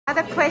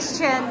Another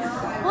question,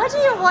 what do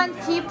you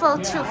want people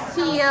to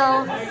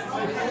feel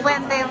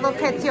when they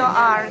look at your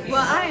art?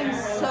 Well, I am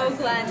so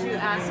glad you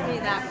asked me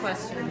that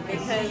question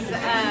because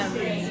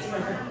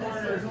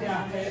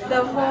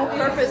the whole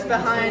purpose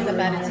behind the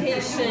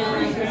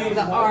meditations,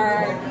 the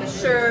art, the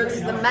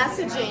shirts, the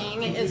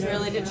messaging is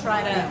really to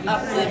try to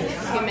uplift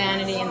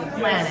humanity and the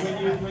planet.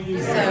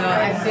 So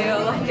I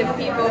feel like if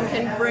people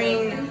can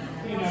bring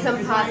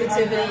some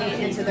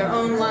positivity into their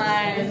own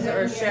lives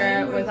or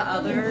share it with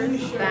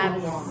others,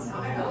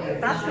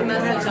 that's the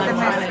message I'm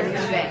trying to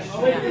convey.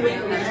 Yeah.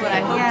 That's what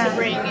I hope to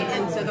bring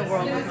into the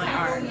world with my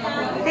art.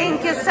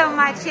 Thank you so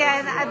much.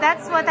 Yeah,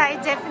 that's what I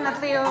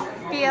definitely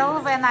feel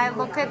when I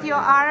look at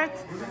your art.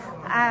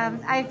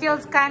 I feel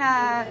it kind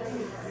of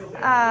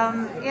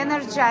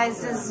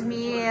energizes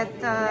me,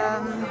 it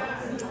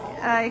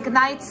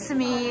ignites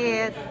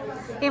me, it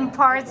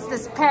imparts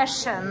this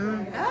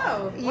passion.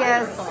 Oh,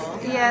 yes,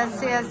 wonderful.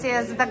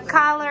 yes. The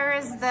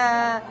colors,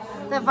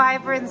 the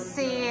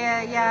vibrancy,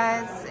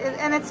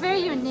 and it's very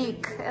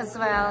unique as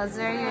well. It's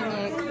very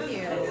unique. Thank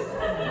you.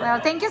 Well,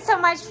 thank you so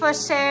much for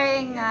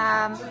sharing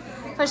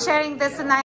this night.